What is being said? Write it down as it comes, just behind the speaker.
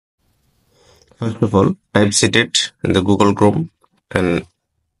First of all, type CTET in the Google Chrome and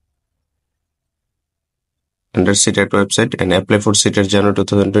enter CTET website and apply for CTET January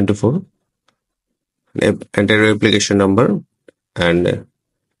 2024. Enter your application number and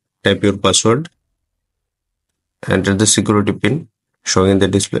type your password. Enter the security pin showing in the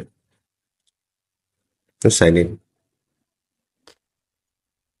display. Sign in.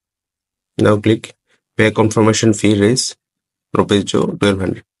 Now click pay confirmation fee raise rupees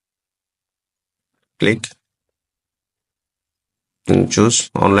 1200. Click and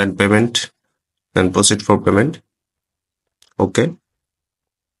choose online payment and proceed for payment. Okay.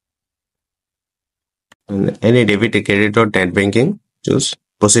 And any debit, credit or net banking, choose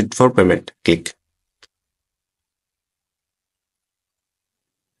proceed for payment. Click.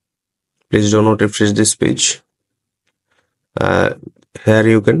 Please do not refresh this page. Here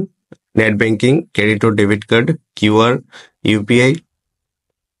you can net banking, credit or debit card, QR, UPI.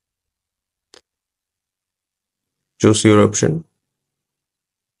 Choose your option.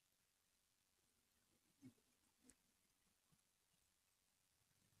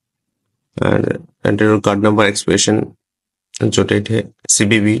 And enter your card number, expiration जो date है,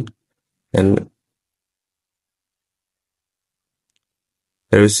 CBB, and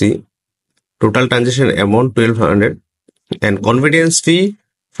here you see total transaction amount 1200 and convenience fee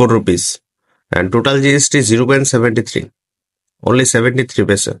 4 rupees and total GST 0.73, only 73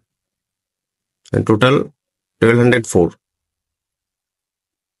 paisa, and total 1204,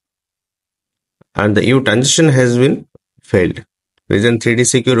 and the EU transaction has been failed. Reason 3D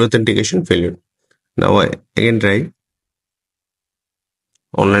secure authentication failure. Now I again try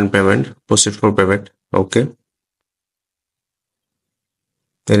online payment, proceed for payment. Okay.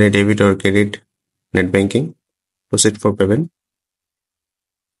 Then a debit or credit, net banking, proceed for payment.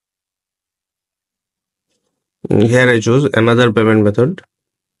 Here I choose another payment method,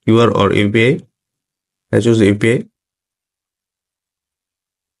 QR or UPI. I choose UPI.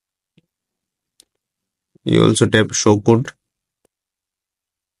 You also tap show code.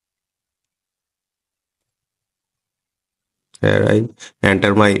 Here I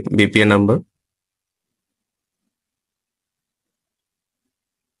enter my BPN number.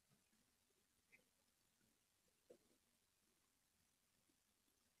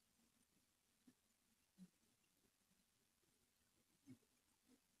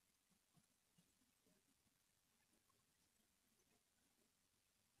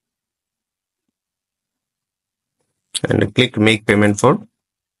 And click make payment for.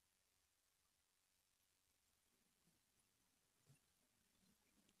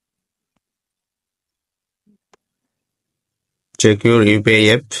 Check your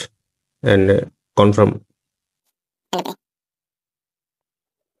UPI app and confirm.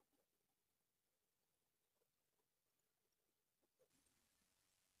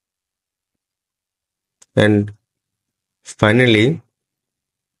 And finally,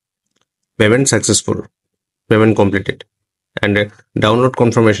 payment successful, payment completed, and download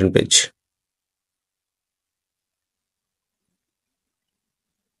confirmation page.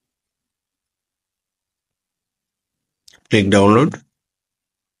 Click download.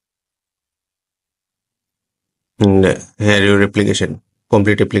 And here your application,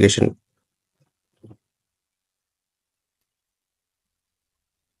 complete application.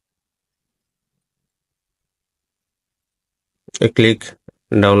 Click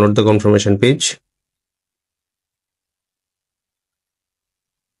download the confirmation page.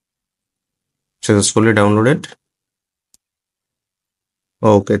 Successfully downloaded.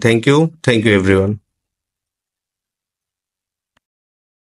 Okay, thank you everyone.